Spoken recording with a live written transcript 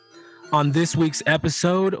On this week's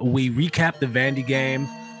episode, we recap the Vandy game,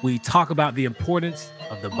 we talk about the importance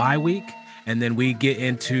of the bye week, and then we get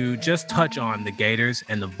into just touch on the Gators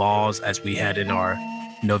and the Vols as we head in our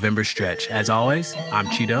November stretch. As always, I'm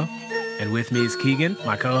Cheeto, and with me is Keegan,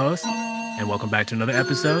 my co-host, and welcome back to another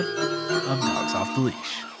episode of Dogs Off the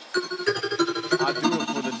Leash. I do it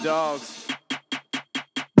for the dogs.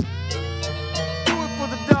 Do it for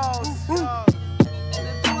the dogs. Do it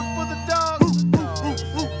for the dogs.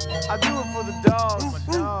 I do it for the dogs.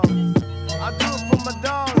 I do it for my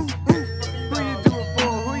dogs. Who you do it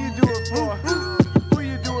for? Who you do it for? Who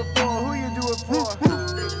you do it for? Who you do it for?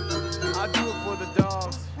 I do it for the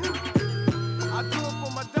dogs. I do it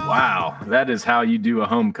for my dogs. Wow, that is how you do a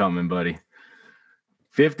homecoming, buddy.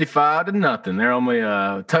 55-0. They're only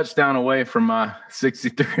a touchdown away from my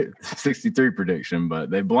 63 prediction, but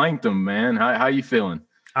they blanked them, man. How you feeling?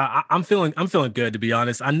 I'm feeling good, to be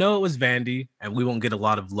honest. I know it was Vandy, and we won't get a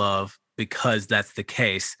lot of love because that's the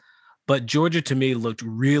case. But Georgia, to me, looked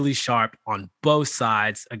really sharp on both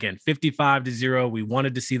sides. Again, 55-0. We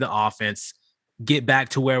wanted to see the offense get back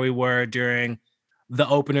to where we were during the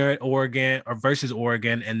opener at Oregon or versus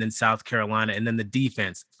Oregon and then South Carolina. And then the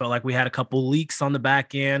defense felt like we had a couple leaks on the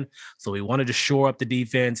back end. So we wanted to shore up the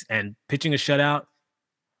defense, and pitching a shutout,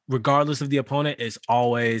 regardless of the opponent, is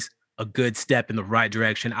always a good step in the right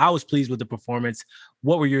direction. I was pleased with the performance.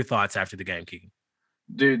 What were your thoughts after the game, Keegan?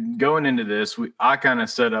 Dude, going into this, I kind of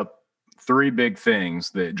set up three big things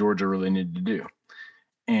that Georgia really needed to do.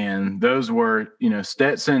 And those were,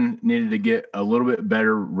 Stetson needed to get a little bit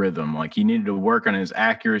better rhythm. Like, he needed to work on his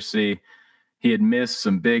accuracy. He had missed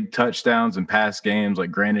some big touchdowns in past games.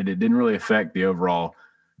 Like, granted, it didn't really affect the overall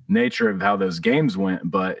nature of how those games went.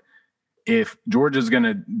 But if Georgia's going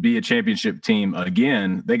to be a championship team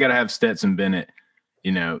again, they got to have Stetson Bennett,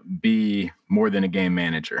 be more than a game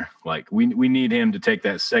manager. Like, we need him to take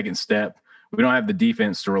that second step. We don't have the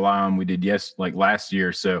defense to rely on. We did last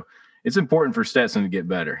year. So it's important for Stetson to get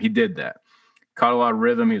better. He did that. Caught a lot of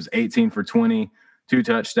rhythm. He was 18 for 20, 2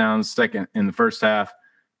 touchdowns, second in the first half.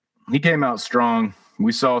 He came out strong.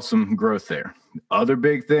 We saw some growth there. Other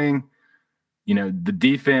big thing, the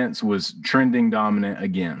defense was trending dominant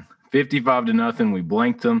again. 55-0. We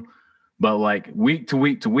blanked them. But week to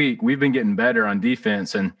week to week, we've been getting better on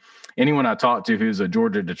defense. And anyone I talk to who's a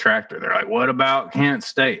Georgia detractor, they're like, what about Kent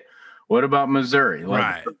State? What about Missouri?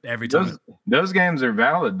 Right. Every time. Those games are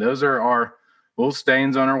valid. Those are our little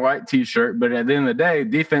stains on our white T-shirt. But at the end of the day,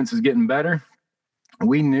 defense is getting better.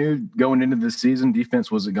 We knew going into the season,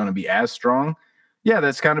 defense wasn't going to be as strong. Yeah,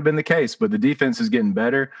 that's kind of been the case. But the defense is getting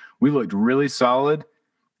better. We looked really solid.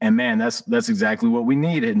 And, man, that's exactly what we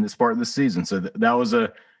needed in this part of the season. So that was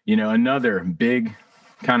another big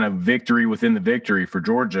kind of victory within the victory for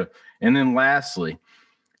Georgia. And then lastly,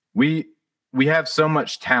 we have so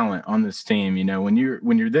much talent on this team. When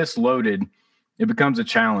you're this loaded, it becomes a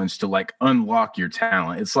challenge to unlock your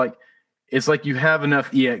talent. It's like you have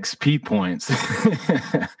enough EXP points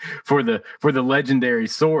for the legendary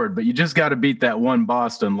sword, but you just got to beat that one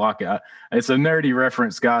boss to unlock it. It's a nerdy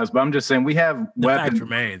reference, guys, but I'm just saying we have weapons.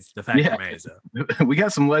 The fact remains. We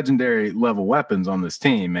got some legendary level weapons on this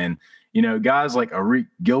team, and guys like Eric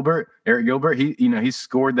Gilbert. He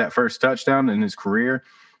scored that first touchdown in his career.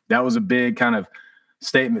 That was a big kind of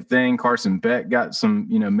statement thing. Carson Beck got some,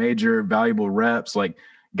 major valuable reps. Like,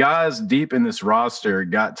 guys deep in this roster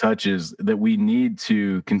got touches that we need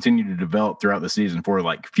to continue to develop throughout the season for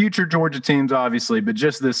future Georgia teams, obviously, but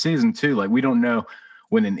just this season too. We don't know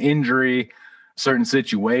when an injury, certain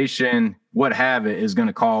situation, what have it is going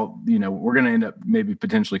to call, we're going to end up maybe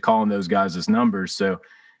potentially calling those guys as numbers. So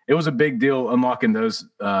it was a big deal unlocking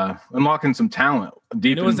some talent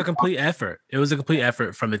deep. It was a complete effort. It was a complete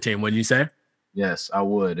effort from the team, wouldn't you say? Yes, I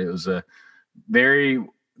would. It was a very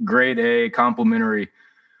grade A complimentary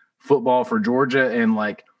football for Georgia. And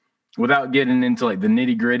without getting into the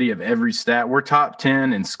nitty gritty of every stat, we're top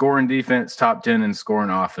 10 in scoring defense, top 10 in scoring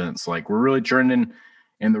offense. We're really trending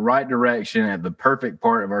in the right direction at the perfect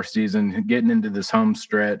part of our season, getting into this home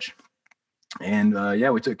stretch. And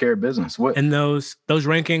we took care of business. And those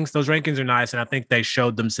rankings are nice, and I think they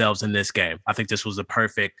showed themselves in this game. I think this was a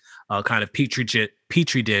perfect kind of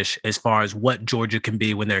petri dish as far as what Georgia can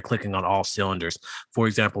be when they're clicking on all cylinders. For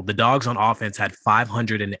example, the Dogs on offense had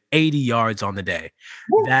 580 yards on the day.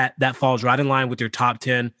 Woo. That falls right in line with your top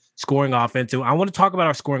 10 scoring offense. And I want to talk about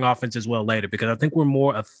our scoring offense as well later, because I think we're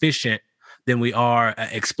more efficient than we are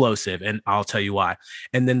explosive, and I'll tell you why.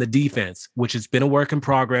 And then the defense, which has been a work in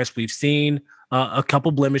progress. We've seen a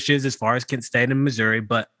couple blemishes as far as Kent State and Missouri,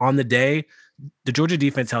 but on the day, the Georgia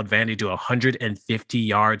defense held Vandy to 150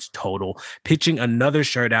 yards total, pitching another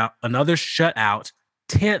shutout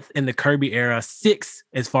 10th in the Kirby era, 6th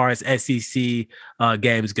as far as SEC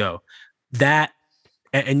games go. That,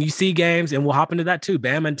 and you see games, and we'll hop into that too,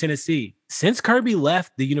 Bama and Tennessee. Since Kirby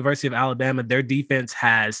left the University of Alabama, their defense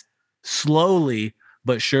has slowly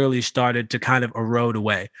but surely started to kind of erode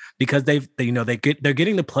away because they're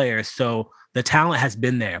getting the players. So the talent has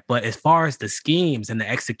been there. But as far as the schemes and the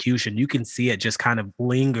execution, you can see it just kind of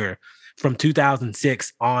linger from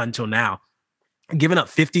 2006 on till now. Giving up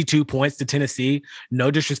 52 points to Tennessee, no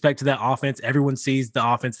disrespect to that offense. Everyone sees the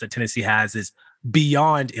offense that Tennessee has is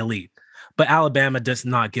beyond elite. But Alabama does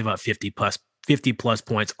not give up 50 plus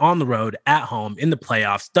points on the road, at home, in the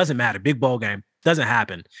playoffs. Doesn't matter. Big bowl game. Doesn't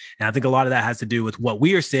happen. And I think a lot of that has to do with what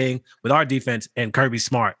we are seeing with our defense, and Kirby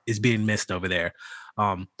Smart is being missed over there.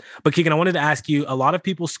 But Keegan, I wanted to ask you, a lot of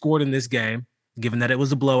people scored in this game, given that it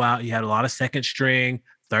was a blowout. You had a lot of second string,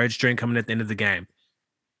 third string coming at the end of the game.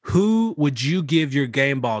 Who would you give your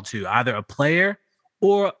game ball to? Either a player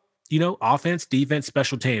or, offense, defense,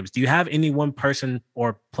 special teams. Do you have any one person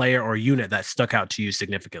or player or unit that stuck out to you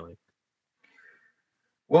significantly?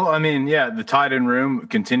 Well, I mean, yeah, the tight end room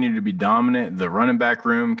continued to be dominant. The running back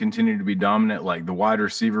room continued to be dominant, like the wide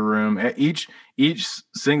receiver room. Each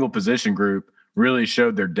single position group really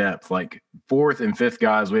showed their depth. Like fourth and fifth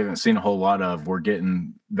guys we haven't seen a whole lot of were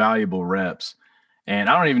getting valuable reps. And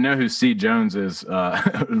I don't even know who C. Jones is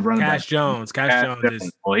running Cash back. Jones. Cash Jones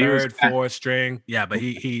is third, fourth string. Yeah, but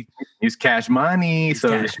he's cash money.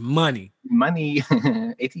 Cash money.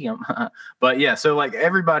 ATM. But yeah, so like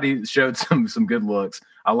everybody showed some good looks.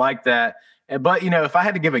 I like that. But if I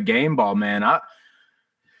had to give a game ball, man,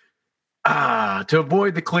 to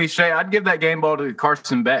avoid the cliche, I'd give that game ball to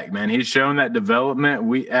Carson Beck, man. He's shown that development.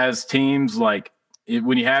 We as teams, like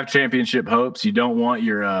when you have championship hopes, you don't want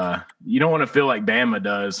to feel like Bama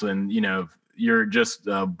does, and you're just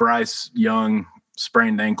Bryce Young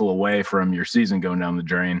sprained ankle away from your season going down the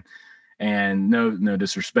drain. And no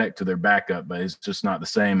disrespect to their backup, but it's just not the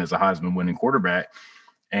same as a Heisman winning quarterback.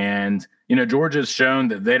 And Georgia's shown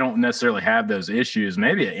that they don't necessarily have those issues,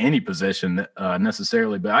 maybe at any position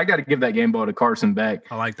necessarily. But I got to give that game ball to Carson Beck.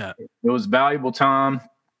 I like that. It was valuable time.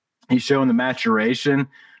 He's showing the maturation.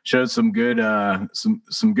 Showed some good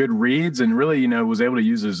some good reads, and really was able to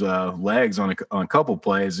use his legs on a couple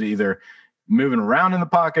plays, either moving around in the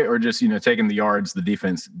pocket or just taking the yards the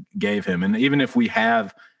defense gave him. And even if we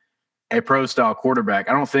have a pro style quarterback,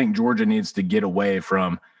 I don't think Georgia needs to get away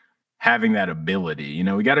from having that ability.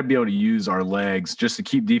 We got to be able to use our legs just to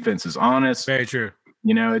keep defenses honest. Very true.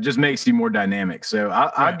 It just makes you more dynamic. So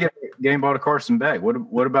I'd get game ball to Carson Beck.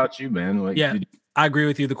 What about you, man? Like, yeah. I agree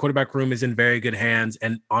with you. The quarterback room is in very good hands.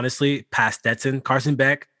 And honestly, past Stetson, Carson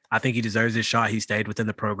Beck, I think he deserves his shot. He stayed within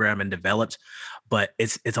the program and developed. But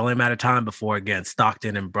it's only a matter of time before, again,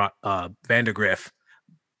 Stockton and Vandergriff,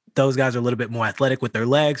 those guys are a little bit more athletic with their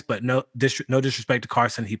legs, but no disrespect to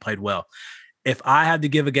Carson. He played well. If I had to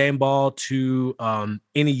give a game ball to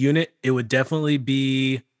any unit, it would definitely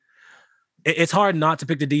be – it's hard not to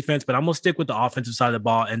pick the defense, but I'm going to stick with the offensive side of the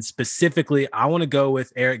ball. And specifically, I want to go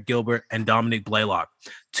with Eric Gilbert and Dominique Blaylock,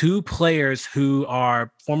 two players who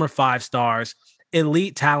are former 5-stars,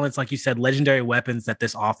 elite talents, like you said, legendary weapons that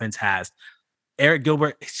this offense has. Eric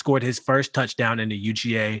Gilbert scored his first touchdown in the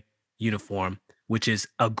UGA uniform, which is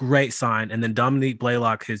a great sign. And then Dominique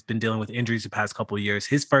Blaylock has been dealing with injuries the past couple of years.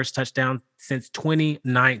 His first touchdown since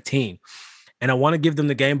 2019. And I want to give them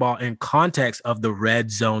the game ball in context of the red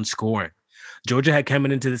zone scoring. Georgia had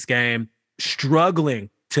coming into this game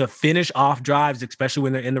struggling to finish off drives, especially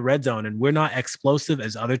when they're in the red zone. And we're not explosive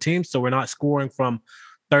as other teams, so we're not scoring from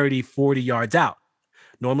 30, 40 yards out.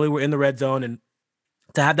 Normally we're in the red zone, and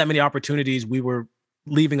to have that many opportunities, we were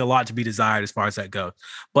leaving a lot to be desired as far as that goes.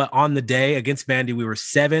 But on the day against Vandy, we were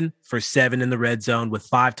 7 for 7 in the red zone with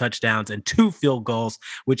 5 touchdowns and 2 field goals,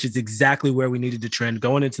 which is exactly where we needed to trend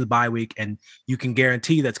going into the bye week. And you can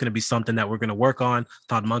guarantee that's going to be something that we're going to work on.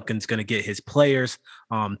 Todd Monken's going to get his players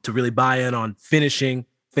to really buy in on finishing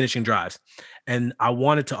drives. And I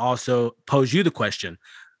wanted to also pose you the question.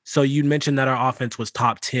 So you mentioned that our offense was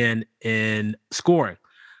top 10 in scoring,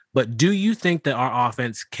 but do you think that our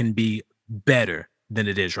offense can be better than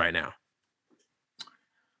it is right now?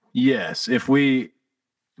 Yes. If we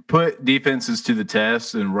put defenses to the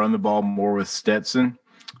test and run the ball more with Stetson,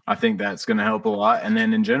 I think that's going to help a lot. And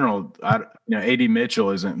then in general, AD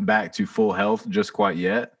Mitchell isn't back to full health just quite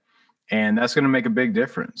yet. And that's going to make a big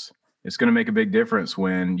difference. It's going to make a big difference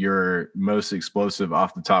when your most explosive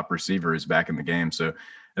off the top receiver is back in the game. So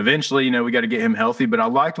eventually, we got to get him healthy, but I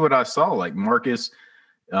liked what I saw, like Marcus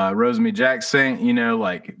Rosemy Jackson,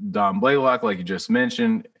 like Dom Blaylock, like you just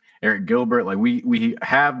mentioned, Eric Gilbert. Like we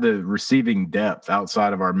have the receiving depth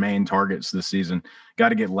outside of our main targets this season. Got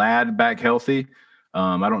to get Ladd back healthy.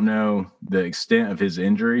 I don't know the extent of his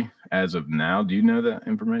injury as of now. Do you know that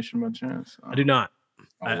information by chance? I do not.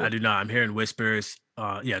 I do not. I'm hearing whispers.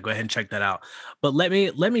 Yeah, go ahead and check that out. But let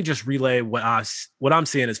me just relay what I'm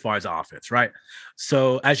seeing as far as offense, right?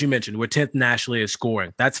 So as you mentioned, we're 10th nationally in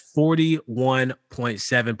scoring. That's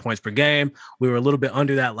 41.7 points per game. We were a little bit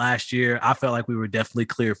under that last year. I felt like we were definitely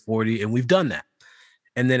clear 40, and we've done that.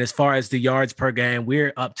 And then as far as the yards per game,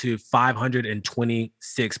 we're up to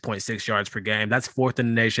 526.6 yards per game. That's fourth in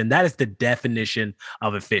the nation. That is the definition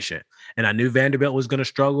of efficient. And I knew Vanderbilt was going to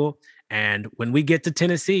struggle. And when we get to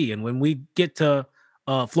Tennessee and when we get to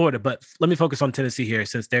Florida, but let me focus on Tennessee here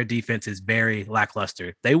since their defense is very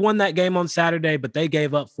lackluster. They won that game on Saturday, but they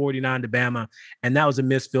gave up 49 to Bama, and that was a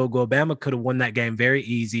missed field goal. Bama could have won that game very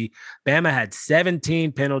easy. Bama had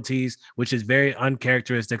 17 penalties, which is very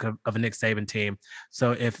uncharacteristic of a Nick Saban team.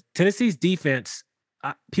 So if Tennessee's defense,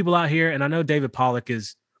 people out here, and I know David Pollack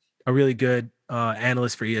is a really good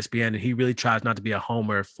analyst for ESPN, and he really tries not to be a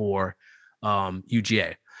homer for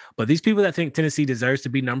UGA. But these people that think Tennessee deserves to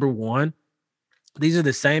be number one, these are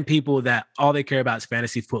the same people that all they care about is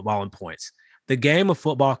fantasy football and points. The game of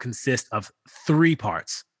football consists of three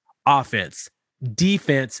parts: offense,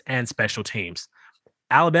 defense, and special teams.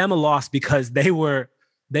 Alabama lost because they were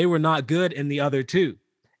not good in the other two.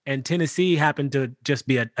 And Tennessee happened to just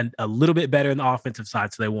be a little bit better in the offensive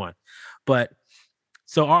side, so they won. But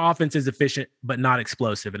so our offense is efficient, but not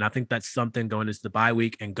explosive. And I think that's something going into the bye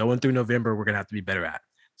week and going through November, we're going to have to be better at.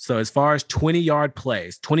 So as far as 20-yard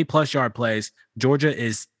plays, 20-plus yard plays, Georgia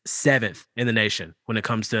is 7th in the nation when it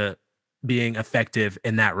comes to being effective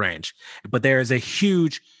in that range. But there is a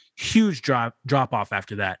huge drop-off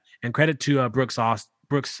after that. And credit to Brooks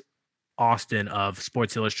Austin of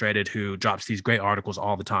Sports Illustrated, who drops these great articles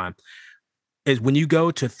all the time, is when you go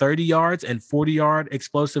to 30 yards and 40-yard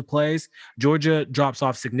explosive plays, Georgia drops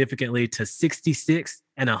off significantly to 66th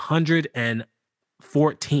and 114th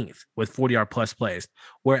with 40-yard plus plays,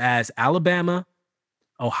 whereas Alabama,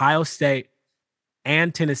 Ohio State,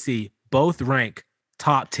 and Tennessee both rank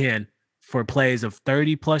top 10 for plays of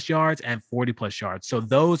 30-plus yards and 40-plus yards. So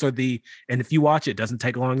those are and if you watch it, doesn't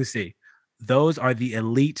take long to see, those are the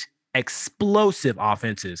elite explosive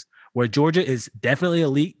offenses, where Georgia is definitely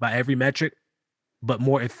elite by every metric, but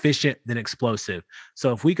more efficient than explosive.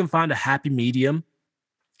 So if we can find a happy medium,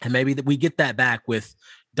 and maybe that we get that back with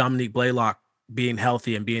Dominique Blaylock being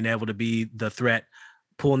healthy and being able to be the threat,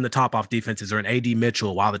 pulling the top off defenses, or an AD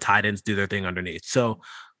Mitchell while the tight ends do their thing underneath. So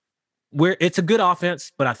it's a good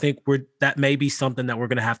offense, but I think that may be something that we're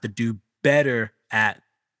going to have to do better at,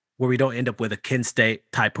 where we don't end up with a Kent State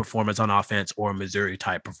type performance on offense or a Missouri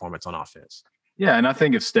type performance on offense. Yeah, and I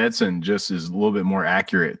think if Stetson just is a little bit more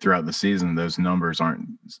accurate throughout the season, those numbers aren't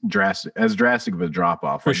as drastic of a drop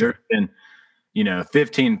off. For sure. There's been,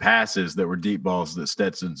 15 passes that were deep balls that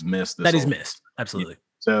Stetson's missed. That is missed. Absolutely.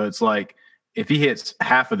 So it's like, if he hits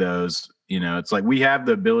half of those, it's like we have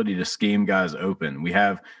the ability to scheme guys open. We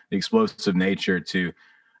have the explosive nature to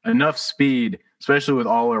enough speed, especially with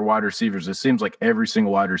all our wide receivers. It seems like every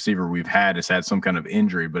single wide receiver we've had has had some kind of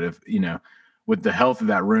injury. But if, with the health of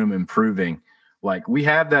that room improving, like we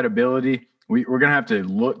have that ability, we're going to have to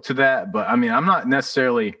look to that. But I mean, I'm not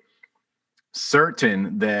necessarily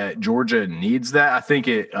certain that Georgia needs that. I think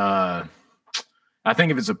if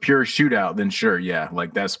it's a pure shootout, then sure. Yeah.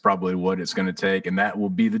 Like that's probably what it's going to take. And that will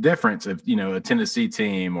be the difference if, a Tennessee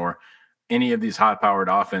team or any of these high powered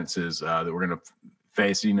offenses that we're going to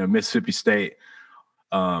face, Mississippi State,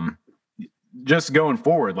 just going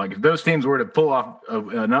forward. Like if those teams were to pull off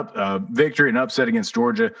a victory and upset against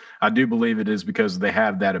Georgia, I do believe it is because they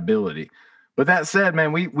have that ability. But that said,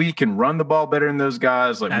 man, we can run the ball better than those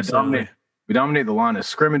guys. Like we dominate the line of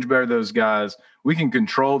scrimmage better than those guys. We can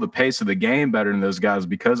control the pace of the game better than those guys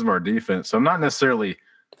because of our defense. So I'm not necessarily.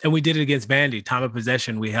 And we did it against Vandy. Time of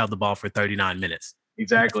possession, we held the ball for 39 minutes.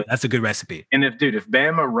 Exactly. That's a good recipe. And if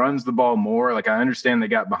Bama runs the ball more, like I understand they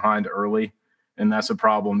got behind early, and that's a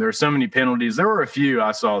problem. There are so many penalties. There were a few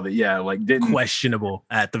I saw that, didn't questionable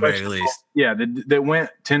at the very least. Yeah, that went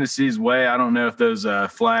Tennessee's way. I don't know if those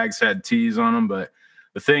flags had T's on them, but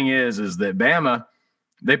the thing is that Bama,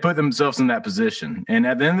 they put themselves in that position, and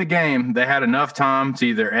at the end of the game, they had enough time to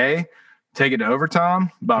either take it to overtime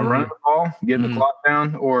by running the ball, getting the clock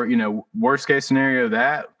down, or worst case scenario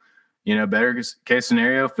better case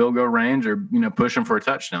scenario, field goal range, or push them for a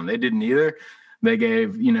touchdown. They didn't either. They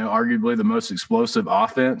gave, arguably the most explosive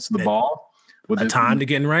offense the ball with time to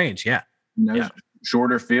get in range. Yeah.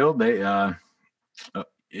 Shorter field. They,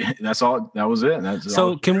 that's all. That was it. That's So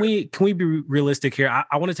all. can we be realistic here?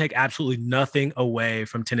 I want to take absolutely nothing away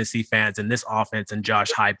from Tennessee fans and this offense and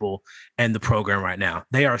Josh Heupel and the program right now.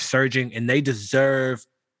 They are surging and they deserve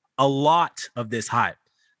a lot of this hype.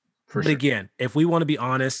 But again, if we want to be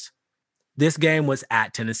honest, this game was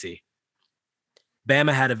at Tennessee.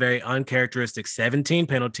 Bama had a very uncharacteristic 17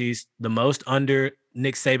 penalties, the most under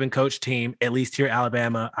Nick Saban coach team, at least here at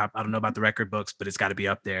Alabama. I don't know about the record books, but it's got to be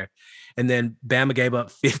up there. And then Bama gave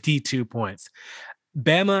up 52 points.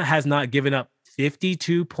 Bama has not given up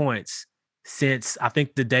 52 points since I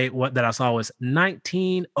think the date that I saw was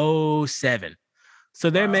 1907. So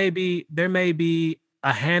there may be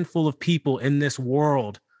a handful of people in this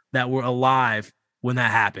world that were alive when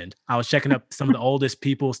that happened. I was checking up some of the oldest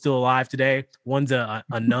people still alive today. One's a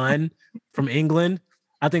nun from England.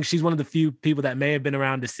 I think she's one of the few people that may have been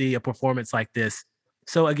around to see a performance like this.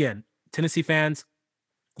 So again, Tennessee fans,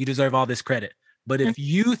 you deserve all this credit. But if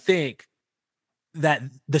you think that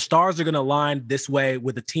the stars are going to align this way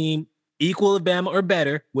with a team equal to Bama or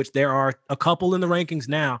better, which there are a couple in the rankings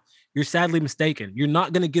now, you're sadly mistaken. You're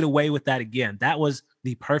not going to get away with that again. That was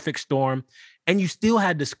the perfect storm. And you still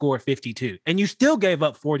had to score 52 and you still gave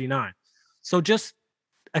up 49. So just,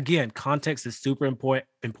 again, context is super important.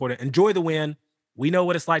 Enjoy the win. We know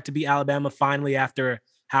what it's like to be Alabama finally after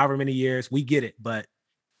however many years. We get it, but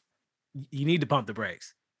you need to pump the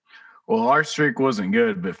brakes. Well, our streak wasn't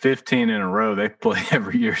good, but 15 in a row, they play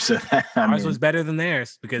every year. So ours was better than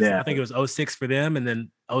theirs because I think it was 06 for them. And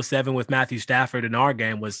then 07 with Matthew Stafford in our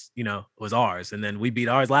game was ours. And then we beat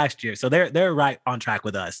ours last year. So they're right on track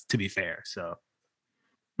with us, to be fair. So.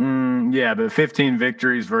 Yeah, but 15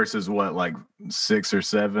 victories versus what, like 6 or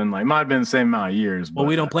 7? Like, might have been the same amount of years. But well,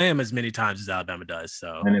 we don't play them as many times as Alabama does.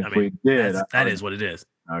 So, and if we did, that is what it is.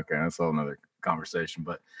 Okay, that's a whole nother conversation.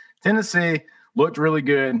 But Tennessee looked really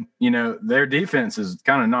good. You know, their defense is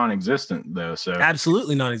kind of non-existent though. So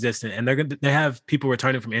absolutely non-existent, and they have people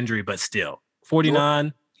returning from injury, but still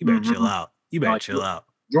 49. You better chill out. Chill out.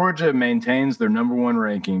 Georgia maintains their number one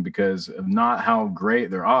ranking because of not how great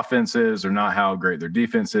their offense is or not how great their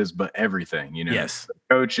defense is, but everything. You know, yes, the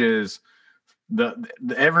coaches,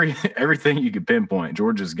 everything you could pinpoint,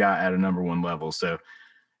 Georgia's got at a number one level. So,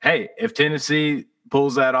 hey, if Tennessee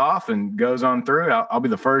pulls that off and goes on through, I'll be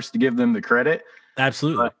the first to give them the credit.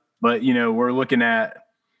 Absolutely. But you know, we're looking at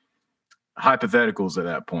hypotheticals at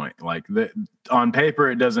that point. Like on paper,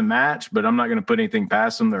 it doesn't match, but I'm not going to put anything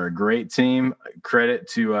past them. They're a great team. Credit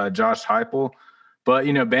to Josh Heupel. But,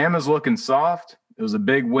 you know, Bama's looking soft. It was a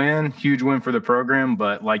big win, huge win for the program.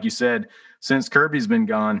 But like you said, since Kirby's been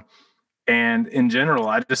gone, and in general,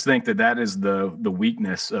 I just think that is the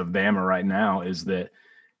weakness of Bama right now is that,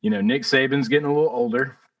 you know, Nick Saban's getting a little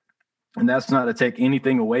older, and that's not to take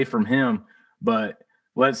anything away from him. But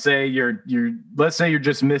let's say you're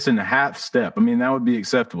just missing a half step. I mean, that would be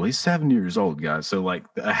acceptable. He's 70 years old, guys. So like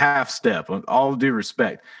a half step, all due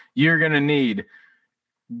respect, you're going to need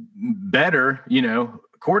better, you know,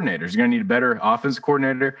 coordinators. You're going to need a better offensive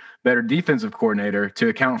coordinator, better defensive coordinator to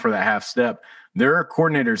account for that half step. Their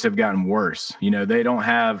coordinators have gotten worse. You know, they don't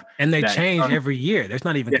have, and they change every year. There's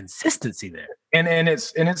not even consistency there. And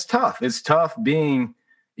it's tough. It's tough being,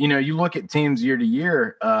 you know, you look at teams year to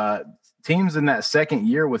year, teams in that second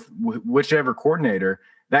year with whichever coordinator,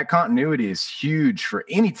 that continuity is huge for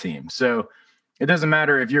any team. So it doesn't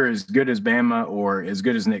matter if you're as good as Bama or as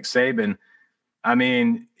good as Nick Saban. I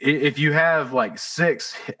mean, if you have like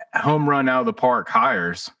 6 home run out of the park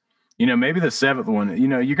hires, you know, maybe the 7th one, you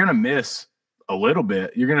know, you're going to miss a little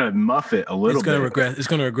bit. You're going to muff it a little bit. It's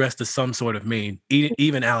going to regress to some sort of mean,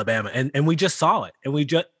 even Alabama. And we just saw it.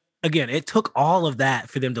 And again, it took all of that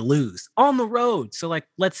for them to lose on the road. So, like,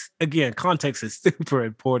 context is super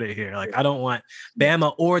important here. Like, I don't want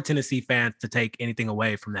Bama or Tennessee fans to take anything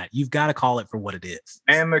away from that. You've got to call it for what it is.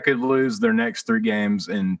 Bama could lose their next 3 games,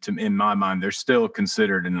 and in my mind, they're still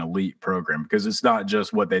considered an elite program because it's not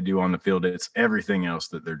just what they do on the field. It's everything else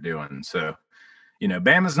that they're doing. So, you know,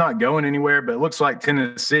 Bama's not going anywhere, but it looks like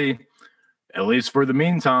Tennessee, at least for the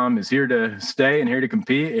meantime, is here to stay and here to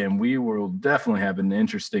compete, and we will definitely have an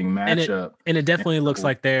interesting matchup. And it definitely looks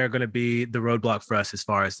like they're going to be the roadblock for us as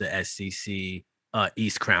far as the SEC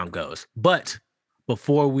East crown goes. But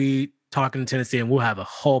before we talk in Tennessee, and we'll have a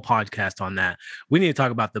whole podcast on that, we need to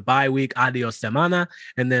talk about the bye week, adios semana,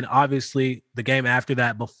 and then obviously the game after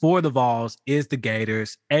that before the Vols is the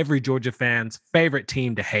Gators, every Georgia fan's favorite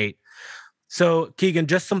team to hate. So, Keegan,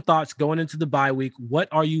 just some thoughts going into the bye week. What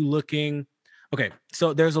are you looking? Okay,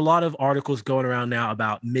 so there's a lot of articles going around now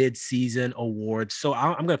about mid-season awards. So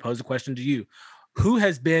I'm going to pose a question to you. Who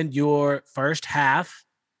has been your first half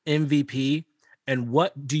MVP And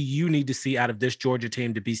what do you need to see out of this Georgia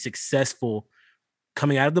team to be successful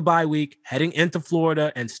coming out of the bye week, heading into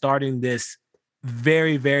Florida, and starting this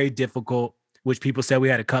very, very difficult, which people said we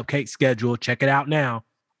had a cupcake schedule, check it out now,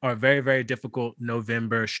 or a very, very difficult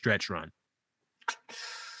November stretch run?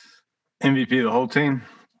 MVP of the whole team?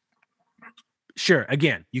 Sure.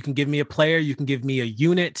 Again, you can give me a player, you can give me a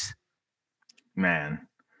unit. Man,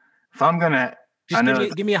 if I'm going to...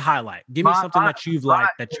 Give me a highlight. Give me something that you've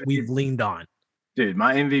liked that we've leaned on. Dude,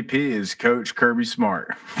 my MVP is Coach Kirby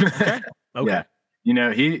Smart. Okay. Yeah. You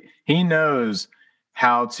know, he knows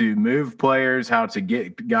how to move players, how to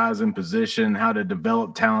get guys in position, how to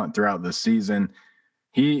develop talent throughout the season.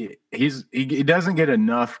 He doesn't get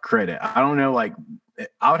enough credit. I don't know, like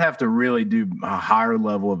I would have to really do a higher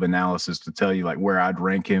level of analysis to tell you like where I'd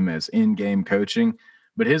rank him as in-game coaching,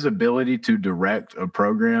 but his ability to direct a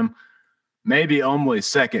program, maybe only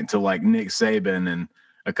second to like Nick Saban and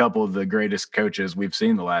a couple of the greatest coaches we've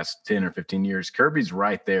seen the last 10 or 15 years. Kirby's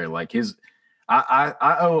right there. Like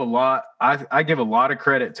I owe a lot. I give a lot of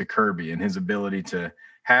credit to Kirby and his ability to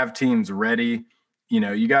have teams ready. You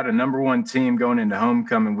know, you got a number one team going into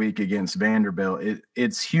homecoming week against Vanderbilt.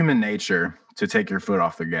 It's human nature to take your foot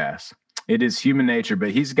off the gas. It is human nature,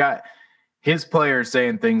 but he's got his players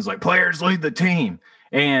saying things like players lead the team.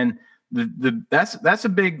 And that's a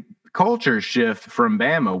big culture shift from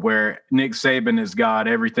Bama, where Nick Saban has got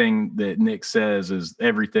everything that Nick says is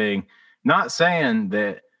everything. Not saying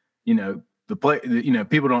that, you know,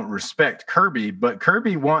 people don't respect Kirby, but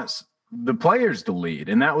Kirby wants the players to lead.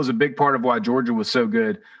 And that was a big part of why Georgia was so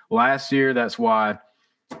good last year. That's why,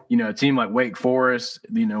 you know, a team like Wake Forest,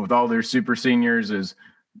 you know, with all their super seniors is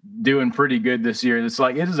doing pretty good this year. It's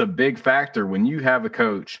like, it is a big factor when you have a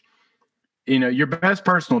coach. You know, your best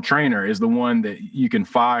personal trainer is the one that you can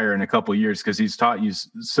fire in a couple of years because he's taught you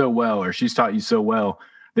so well, or she's taught you so well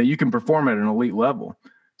that you can perform at an elite level.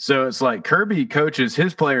 So it's like Kirby coaches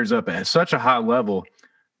his players up at such a high level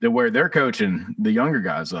that where they're coaching the younger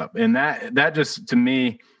guys up. And that just, to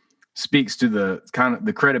me, speaks to the kind of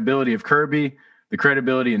the credibility of Kirby, the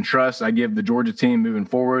credibility and trust I give the Georgia team moving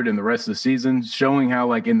forward and the rest of the season, showing how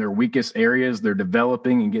like in their weakest areas, they're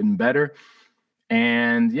developing and getting better.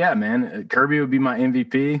 And yeah, man, Kirby would be my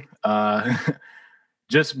MVP.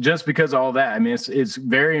 Just because of all that. I mean, it's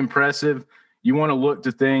very impressive. You want to look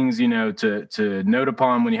to things, you know, to note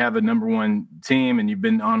upon when you have a number one team and you've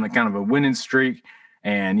been on a kind of a winning streak.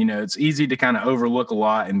 And, you know, it's easy to kind of overlook a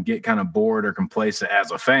lot and get kind of bored or complacent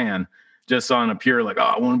as a fan, just on a pure, like, oh,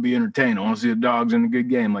 I want to be entertained. I want to see the Dogs in a good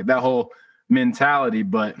game, like that whole mentality.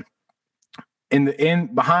 But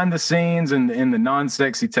in behind the scenes and in the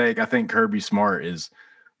non-sexy take, I think Kirby Smart is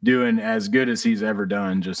doing as good as he's ever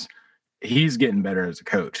done. Just he's getting better as a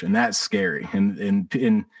coach, and that's scary. And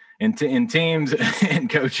teams and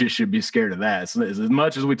coaches should be scared of that. So as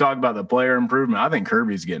much as we talk about the player improvement, I think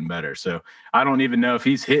Kirby's getting better. So I don't even know if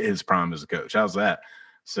he's hit his prime as a coach. How's that?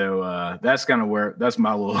 So that's kind of that's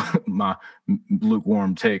my my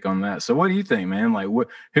lukewarm take on that. So what do you think, man? Like,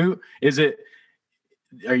 who is it?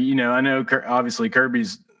 You know, I know obviously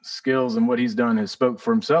Kirby's skills and what he's done has spoke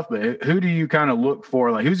for himself, but who do you kind of look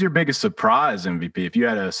for? Like, who's your biggest surprise MVP? If you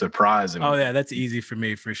had a surprise MVP. Oh yeah, that's easy for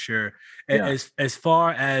me for sure. Yeah. As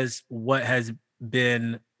far as what has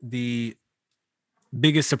been the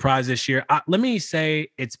biggest surprise this year, let me say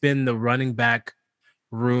it's been the running back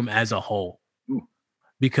room as a whole. Ooh.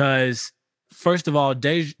 Because first of all,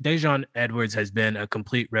 Daijun Edwards has been a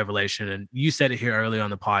complete revelation. And you said it here early on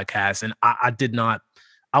the podcast, and I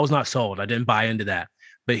was not sold. I didn't buy into that.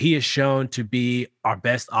 But he is shown to be our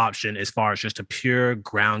best option as far as just a pure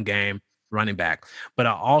ground game running back. But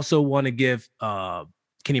I also want to give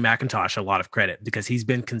Kenny McIntosh a lot of credit because he's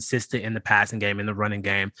been consistent in the passing game, in the running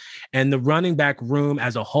game. And the running back room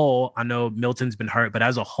as a whole, I know Milton's been hurt, but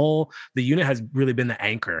as a whole, the unit has really been the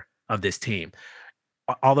anchor of this team.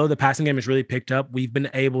 Although the passing game has really picked up, we've been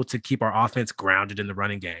able to keep our offense grounded in the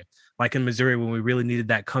running game. Like in Missouri, when we really needed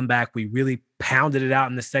that comeback, we really pounded it out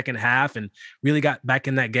in the second half and really got back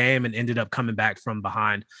in that game and ended up coming back from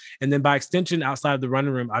behind. And then by extension, outside of the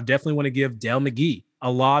running room, I definitely want to give Dale McGee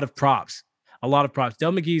a lot of props. Dale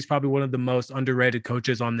McGee is probably one of the most underrated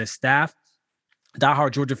coaches on this staff.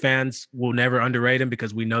 Diehard Georgia fans will never underrate him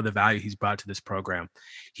because we know the value he's brought to this program.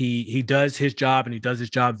 He does his job, and he does his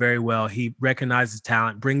job very well. He recognizes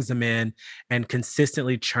talent, brings them in, and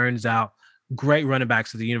consistently churns out great running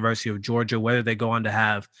backs at the University of Georgia, whether they go on to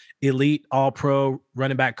have elite all-pro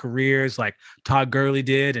running back careers like Todd Gurley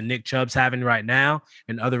did and Nick Chubb's having right now,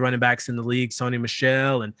 and other running backs in the league, Sony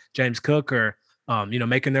Michel and James Cook are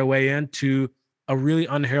making their way into a really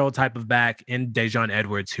unheralded type of back in Dejon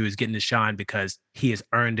Edwards, who is getting to shine because he has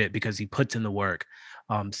earned it, because he puts in the work.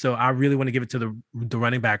 So I really want to give it to the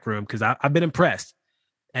running back room because I've been impressed.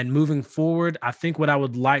 And moving forward, I think what I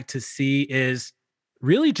would like to see is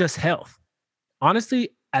really just health. Honestly,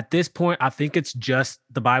 at this point, I think it's just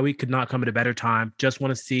the bye week could not come at a better time. Just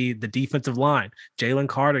want to see the defensive line, Jalen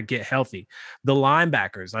Carter, get healthy. The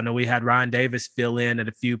linebackers, I know we had Ryan Davis fill in at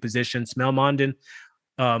a few positions. Smell Mondon,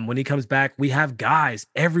 when he comes back, we have guys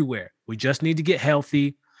everywhere. We just need to get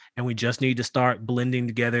healthy, and we just need to start blending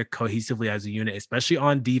together cohesively as a unit, especially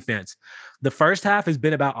on defense. The first half has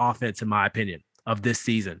been about offense, in my opinion, of this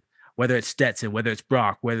season, whether it's Stetson, whether it's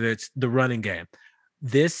Brock, whether it's the running game.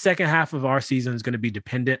 This second half of our season is going to be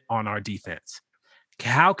dependent on our defense.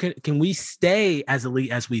 How can we stay as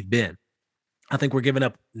elite as we've been? I think we're giving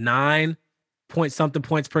up 9-point-something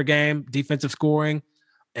points per game, defensive scoring.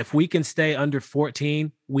 If we can stay under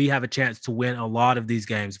 14, we have a chance to win a lot of these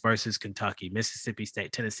games versus Kentucky, Mississippi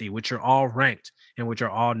State, Tennessee, which are all ranked and which are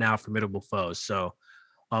all now formidable foes. So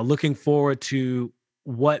looking forward to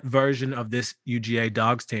what version of this UGA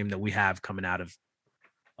Dogs team that we have coming out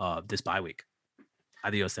of this bye week.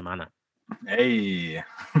 Adios, semana. Hey,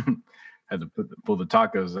 had to pull the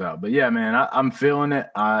tacos out. But yeah, man, I'm feeling it.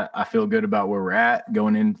 I feel good about where we're at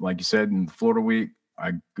going in, like you said, in the Florida week.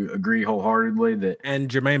 I agree wholeheartedly that. And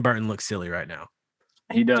Jermaine Burton looks silly right now.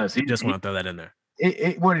 He does. He just want to throw that in there.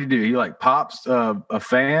 What did he do? He like pops a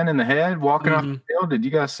fan in the head walking off the field. Did you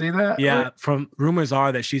guys see that? Yeah. From rumors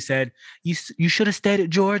are that she said, you should have stayed at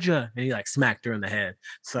Georgia. And he like smacked her in the head.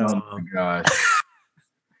 So, oh my gosh.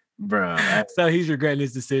 Bro. So he's regretting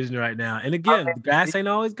his decision right now. And again, the grass ain't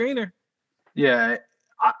always greener. Yeah.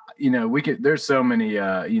 There's so many,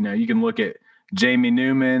 you can look at Jamie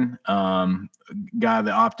Newman, guy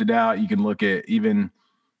that opted out. You can look at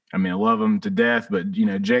I love him to death, but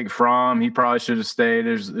Jake Fromm, he probably should have stayed.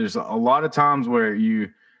 There's a lot of times where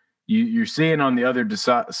you're seeing on the other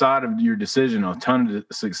side of your decision a ton of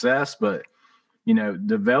success, but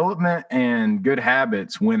development and good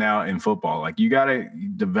habits win out in football. Like you got to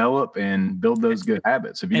develop and build those good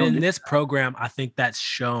habits. And in this program, I think that's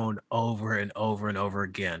shown over and over and over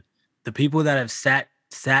again. The people that have sat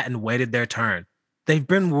and waited their turn, they've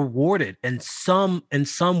been rewarded in some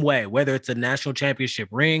way, whether it's a national championship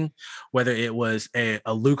ring, whether it was a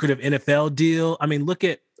lucrative NFL deal. I mean, look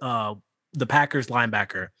at the Packers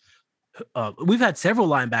linebacker. We've had several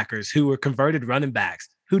linebackers who were converted running backs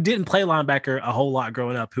who didn't play linebacker a whole lot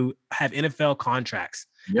growing up, who have NFL contracts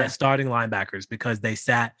as starting linebackers because they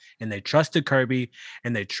sat and they trusted Kirby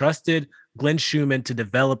and they trusted Glenn Schumann to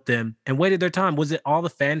develop them and waited their time. Was it all the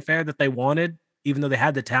fanfare that they wanted, even though they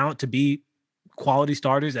had the talent to be quality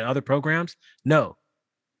starters at other programs? No.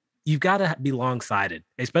 You've got to be long-sighted,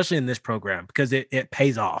 especially in this program, because it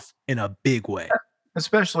pays off in a big way.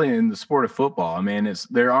 Especially in the sport of football. I mean,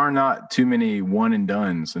 there are not too many one and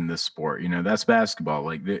dones in this sport. That's basketball.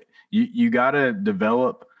 Like you got to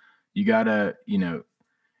develop. You got to,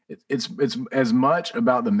 it's as much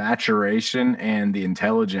about the maturation and the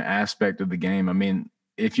intelligent aspect of the game. I mean,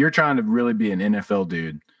 if you're trying to really be an NFL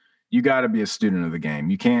dude, you got to be a student of the game.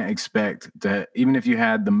 You can't expect to, even if you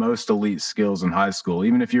had the most elite skills in high school,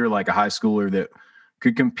 even if you're like a high schooler that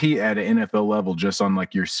could compete at an NFL level just on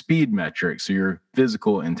like your speed metrics or your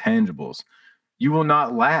physical intangibles, you will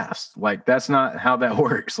not last. Like that's not how that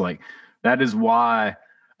works. Like that is why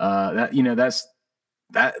that's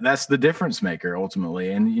the difference maker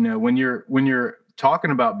ultimately. And when you're talking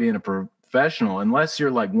about being a professional, unless you're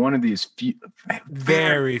like one of these few,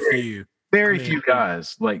 very few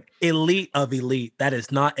guys, like elite of elite, that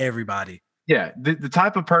is not everybody. Yeah, the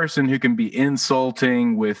type of person who can be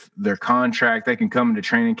insulting with their contract, they can come into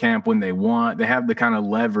training camp when they want. They have the kind of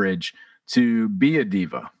leverage to be a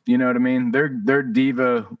diva. You know what I mean? They're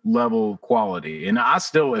diva level quality. And I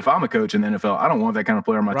still, if I'm a coach in the NFL, I don't want that kind of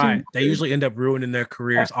player on my team. They usually end up ruining their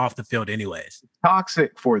careers off the field anyways.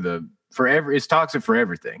 Toxic it's toxic for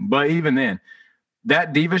everything. But even then,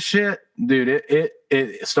 that diva shit, dude,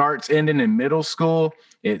 it starts ending in middle school.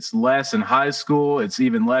 It's less in high school. It's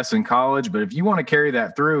even less in college. But if you want to carry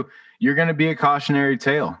that through, you're going to be a cautionary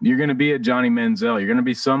tale. You're going to be a Johnny Manziel. You're going to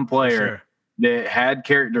be some player that had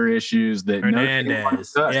character issues that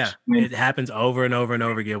Hernandez. Yeah, it happens over and over and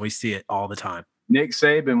over again. We see it all the time. Nick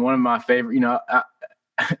Saban, one of my favorite,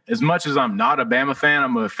 as much as I'm not a Bama fan,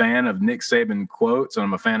 I'm a fan of Nick Saban quotes, and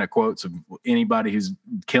I'm a fan of quotes of anybody who's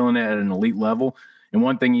killing it at an elite level. And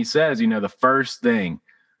one thing he says, the first thing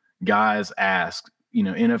guys ask,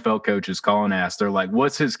 NFL coaches call and ask, they're like,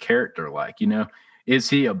 what's his character like? Is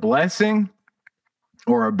he a blessing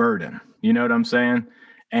or a burden? You know what I'm saying?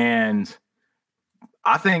 And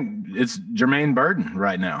I think it's Jermaine Burton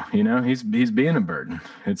right now. You know, he's being a burden.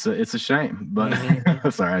 It's a shame, but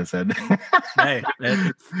sorry I said. Hey,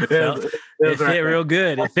 it fit real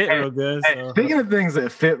good. It fit real good. Hey, so. Speaking of things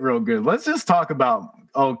that fit real good, let's just talk about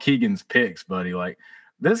Keegan's picks, buddy. Like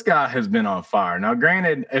this guy has been on fire. Now,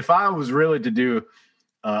 granted, if I was really to do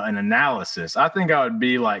an analysis, I think I would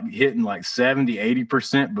be like hitting like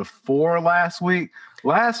 70-80% before last week.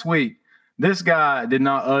 Last week, this guy did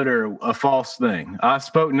not utter a false thing. I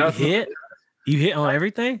spoke nothing. You hit on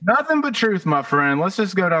everything? Nothing but truth, my friend. Let's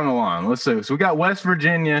just go down the line. Let's see. So we got West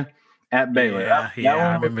Virginia at Baylor. Yeah,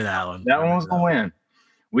 I remember that one. That one was the win.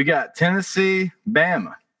 We got Tennessee,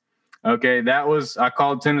 Bama. Okay, I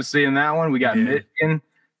called Tennessee in that one. We got Michigan,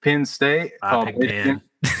 Penn State. Called Michigan.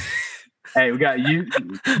 Hey, we got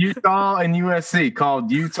Utah and USC.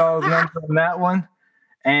 Called Utah's number in that one.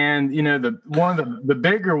 And, you know, one of the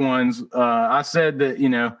bigger ones, I said that, you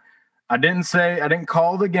know, I didn't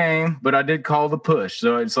call the game, but I did call the push.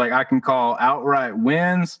 So it's like I can call outright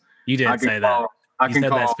wins. You didn't say that. You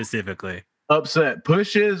said that specifically. Upset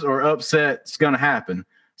pushes or upset's going to happen.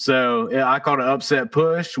 So I called an upset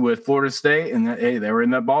push with Florida State, and hey, they were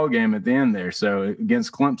in that ball game at the end there. So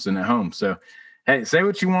against Clemson at home. So, hey, say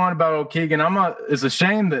what you want about O'Keegan. It's a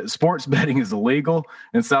shame that sports betting is illegal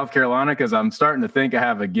in South Carolina because I'm starting to think I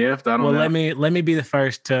have a gift. I don't know. Let me be the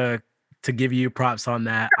first to give you props on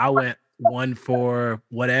that. I went 1 for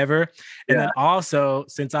whatever. And then also,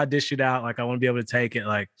 since I dished it out, like I want to be able to take it.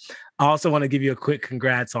 Like I also want to give you a quick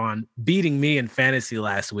congrats on beating me in fantasy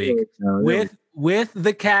last week with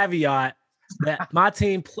the caveat that my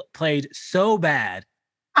team played so bad.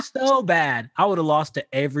 So bad. I would have lost to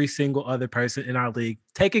every single other person in our league,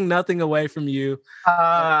 taking nothing away from you.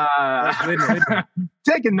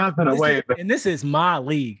 Taking nothing away. And this is my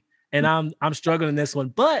league. And I'm struggling in this one.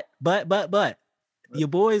 But your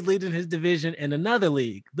boy's leading his division in another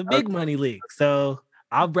league, the big money league. So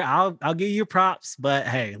I'll give you props, but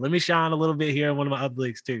hey, let me shine a little bit here in one of my other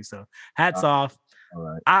leagues too. So hats off. All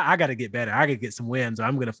right. I got to get better. I got to get some wins, or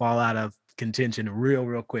I'm going to fall out of contention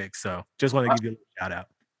real quick. So just want to give you a shout out.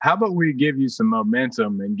 How about we give you some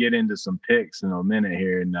momentum and get into some picks in a minute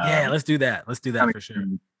here? And let's do that. Let's do that for sure.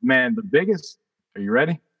 Man, the biggest. Are you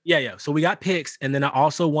ready? Yeah. So we got picks, and then I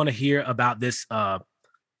also want to hear about this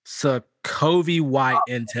Sakovi White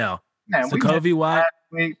intel. Man, Sakovi White.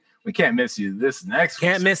 We can't miss you this next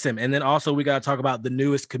week. Can't miss him. And then also we got to talk about the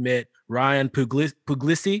newest commit, Ryan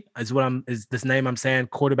Puglisi is this name I'm saying,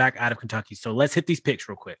 quarterback out of Kentucky. So let's hit these picks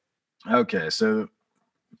real quick. Okay, so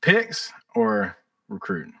picks or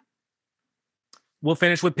recruiting? We'll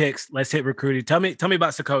finish with picks. Let's hit recruiting. Tell me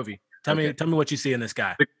about Sakovi. Tell me what you see in this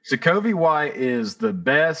guy. Sakovi White is the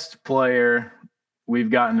best player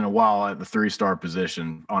we've gotten in a while at the 3-star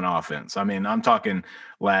position on offense. I mean, I'm talking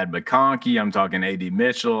Lad McConkey, I'm talking AD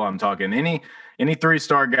Mitchell, I'm talking any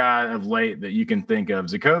 3-star guy of late that you can think of.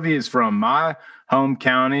 Sakovi is from my home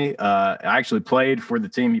county. I actually played for the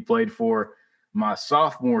team he played for my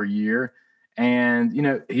sophomore year. And, you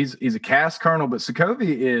know, he's a cast kernel, but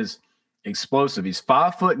Sakovi is explosive. He's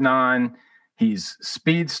 5'9". He's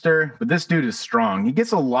speedster, but this dude is strong. He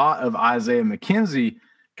gets a lot of Isaiah McKenzie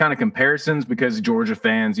kind of comparisons because Georgia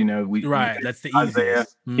fans, you know, that's the Isaiah.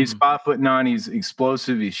 He's 5'9". He's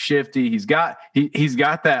explosive. He's shifty. He's got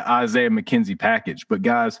that Isaiah McKenzie package. But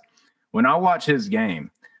guys, when I watch his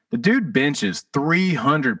game, the dude benches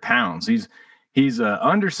 300 pounds. He's an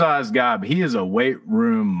undersized guy, but he is a weight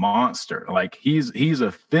room monster. Like he's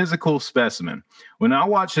a physical specimen. When I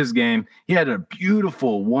watch his game, he had a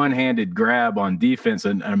beautiful one-handed grab on defense,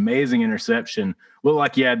 an amazing interception. Looked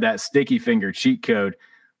like he had that sticky finger cheat code.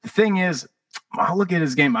 The thing is, I look at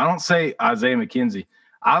his game. I don't say Isaiah McKenzie.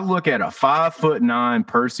 I look at a 5'9"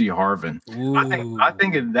 Percy Harvin. I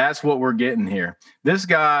think that's what we're getting here. This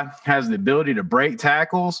guy has the ability to break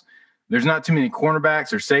tackles. There's not too many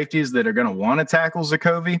cornerbacks or safeties that are going to want to tackle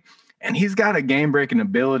Sakovi, and he's got a game-breaking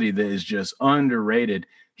ability that is just underrated.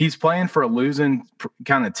 He's playing for a losing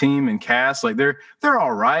kind of team and cast. Like they're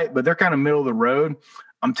all right, but they're kind of middle of the road.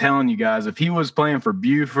 I'm telling you guys, if he was playing for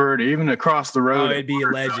Buford or even across the road, it'd be a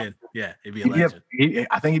legend. Yeah, it'd be a legend.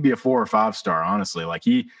 I think he'd be a 4 or 5 star, honestly. Like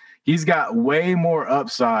he's got way more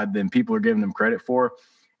upside than people are giving him credit for.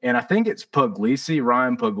 And I think it's Ryan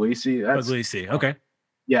Puglisi. Puglisi, okay.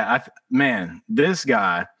 Yeah, man, this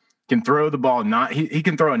guy can throw the ball. He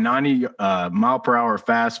can throw a 90 mile per hour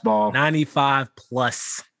fastball, 95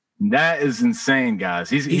 plus. That is insane,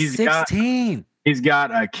 guys. He's 16. He's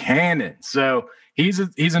got a cannon. So he's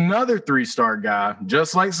another 3-star guy,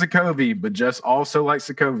 just like Sakovi, but just also like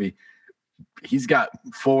Sakovi. He's got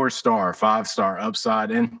 4-star, 5-star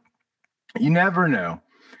upside, and you never know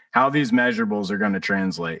how these measurables are going to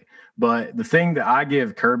translate. But the thing that I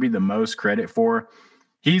give Kirby the most credit for,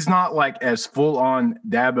 he's not like as full on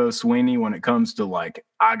Dabo Swinney when it comes to like,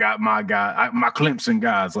 I got my guy, my Clemson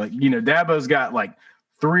guys. Like, Dabo's got like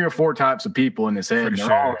 3 or 4 types of people in his head. And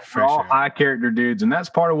they're all high character dudes. And that's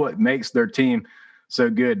part of what makes their team so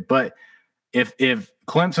good. But if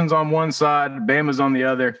Clemson's on one side, Bama's on the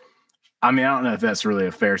other, I mean, I don't know if that's really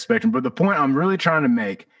a fair spectrum. But the point I'm really trying to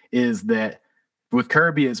make is that with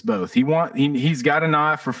Kirby, it's both. He's got an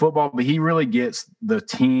eye for football, but he really gets the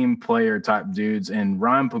team player type dudes. And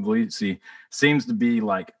Ryan Puglisi seems to be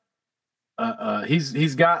like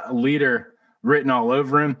he's got a leader written all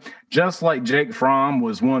over him, just like Jake Fromm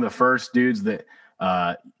was one of the first dudes that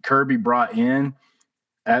Kirby brought in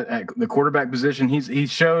at the quarterback position. He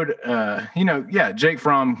showed, Jake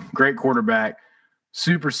Fromm, great quarterback,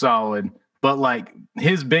 super solid. But like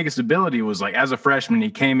his biggest ability was like as a freshman, he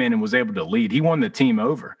came in and was able to lead. He won the team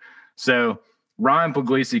over. So Ryan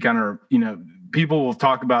Puglisi kind of, people will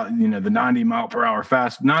talk about, the 90-mile-per-hour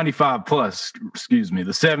fast, 95 plus, the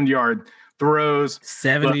 70-yard throws.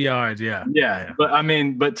 70 yards, yeah. Yeah.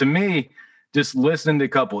 But to me, just listening to a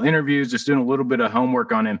couple interviews, just doing a little bit of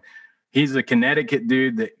homework on him, he's a Connecticut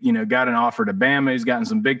dude that, got an offer to Bama. He's gotten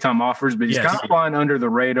some big-time offers, but he's kind of flying under the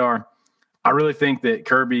radar. I really think that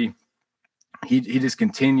Kirby – he just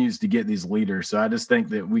continues to get these leaders. So I just think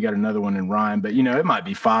that we got another one in Ryan, but it might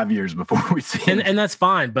be 5 years before we see him. And that's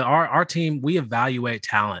fine. But our team, we evaluate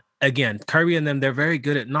talent. Again, Kirby and them, they're very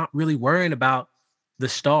good at not really worrying about the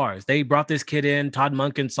stars. They brought this kid in, Todd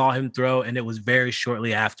Monken saw him throw, and it was very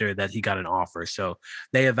shortly after that he got an offer. So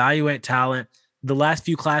they evaluate talent. The last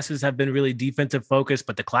few classes have been really defensive focused,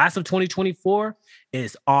 but the class of 2024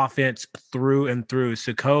 is offense through and through.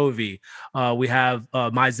 Sokovie, we have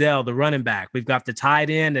Mizell, the running back. We've got the tight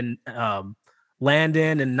end and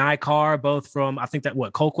Landon and Nikar, both from, I think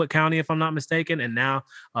Colquitt County, if I'm not mistaken. And now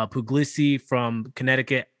Puglisi from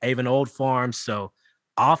Connecticut, Avon Old Farms. So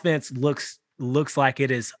offense looks like it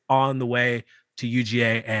is on the way to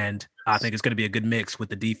UGA. And I think it's going to be a good mix with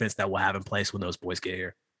the defense that we'll have in place when those boys get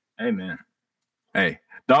here. Amen. Hey,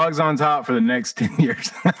 dogs on top for the next 10 years.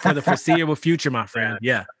 For the foreseeable future, my friend.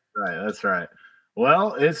 Yeah. That's right.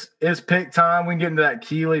 Well, it's pick time. We can get into that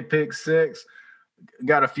Keeley pick 6.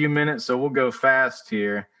 Got a few minutes, so we'll go fast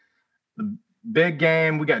here. The big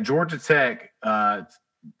game, we got Georgia Tech.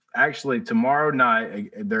 Actually, tomorrow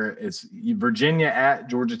night, it's Virginia at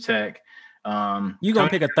Georgia Tech. You gonna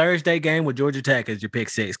pick a Thursday game with Georgia Tech as your pick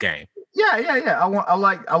 6 game? Yeah. I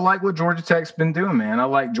like what Georgia Tech's been doing, man. I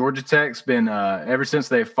like Georgia Tech's been ever since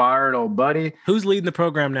they fired old Buddy. Who's leading the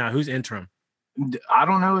program now? Who's interim? I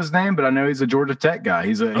don't know his name, but I know he's a Georgia Tech guy.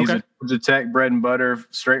 He's a Georgia Tech bread and butter,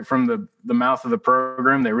 straight from the mouth of the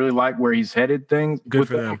program. They really like where he's headed. Good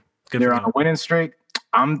for them. They're on a winning streak.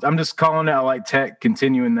 I'm just calling it. I like Tech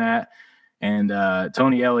continuing that. And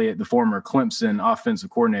Tony Elliott, the former Clemson offensive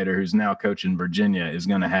coordinator, who's now coaching Virginia, is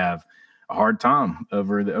going to have a hard time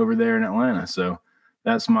over there in Atlanta. So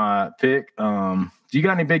that's my pick. Do you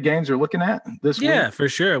got any big games you're looking at this week? Yeah, for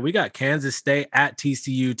sure. We got Kansas State at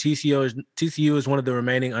TCU. TCU is one of the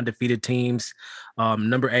remaining undefeated teams,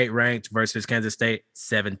 number 8 ranked versus Kansas State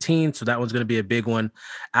 17. So that one's going to be a big one.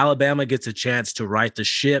 Alabama gets a chance to right the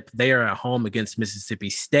ship. They are at home against Mississippi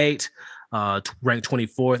State. Ranked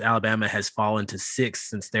 24th, Alabama has fallen to 6th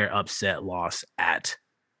since their upset loss at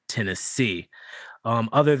Tennessee.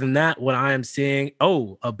 Other than that, what I am seeing,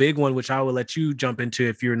 a big one, which I will let you jump into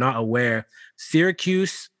if you're not aware.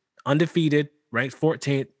 Syracuse, undefeated, ranked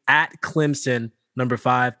 14th, at Clemson, number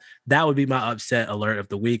 5. That would be my upset alert of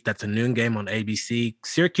the week. That's a noon game on ABC.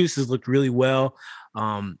 Syracuse has looked really well.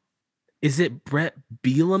 Is it Brett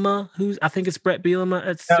Bielema? I think it's Brett Bielema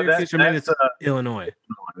at Syracuse, or maybe it's Illinois.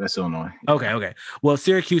 That's Illinois. Okay. Well,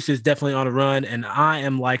 Syracuse is definitely on a run, and I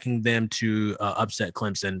am liking them to upset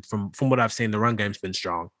Clemson. From what I've seen, the run game's been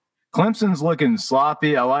strong. Clemson's looking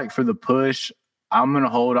sloppy. I like for the push. I'm going to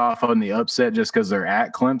hold off on the upset just because they're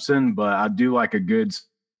at Clemson, but I do like a good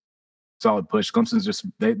solid push. Clemson's just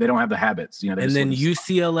they don't have the habits, And then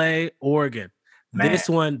UCLA, Oregon. Man.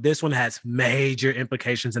 This one has major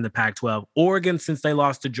implications in the Pac-12. Oregon, since they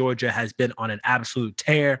lost to Georgia, has been on an absolute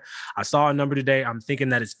tear. I saw a number today. I'm thinking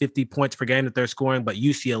that it's 50 points per game that they're scoring, but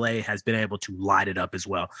UCLA has been able to light it up as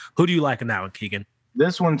well. Who do you like in that one, Keegan?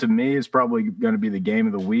 This one, to me, is probably going to be the game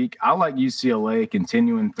of the week. I like UCLA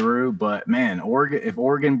continuing through, but, man, if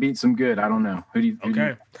Oregon beats them good, I don't know.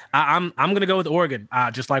 I'm going to go with Oregon.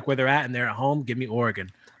 Just like where they're at, and they're at home, give me Oregon.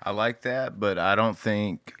 I like that, but I don't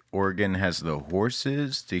think Oregon has the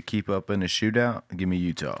horses to keep up in a shootout. Give me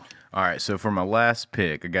Utah. All right, so for my last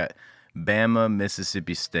pick, I got Bama,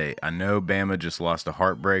 Mississippi State. I know Bama just lost a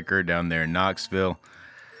heartbreaker down there in Knoxville.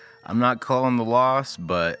 I'm not calling the loss,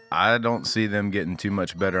 but I don't see them getting too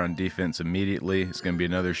much better on defense immediately. It's going to be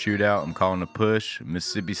another shootout. I'm calling a push.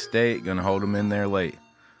 Mississippi State going to hold them in there late.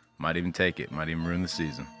 Might even take it. Might even ruin the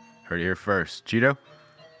season. Heard it here first. Cheeto?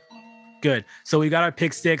 Good. So we got our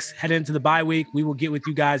pick six heading into the bye week. We will get with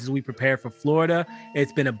you guys as we prepare for Florida.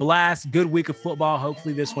 It's been a blast. Good week of football.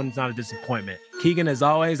 Hopefully this one's not a disappointment. Keegan, as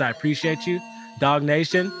always, I appreciate you. Dog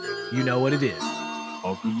Nation, you know what it is.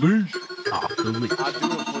 Off the leash. Off the leash. I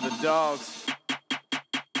do it for the dogs.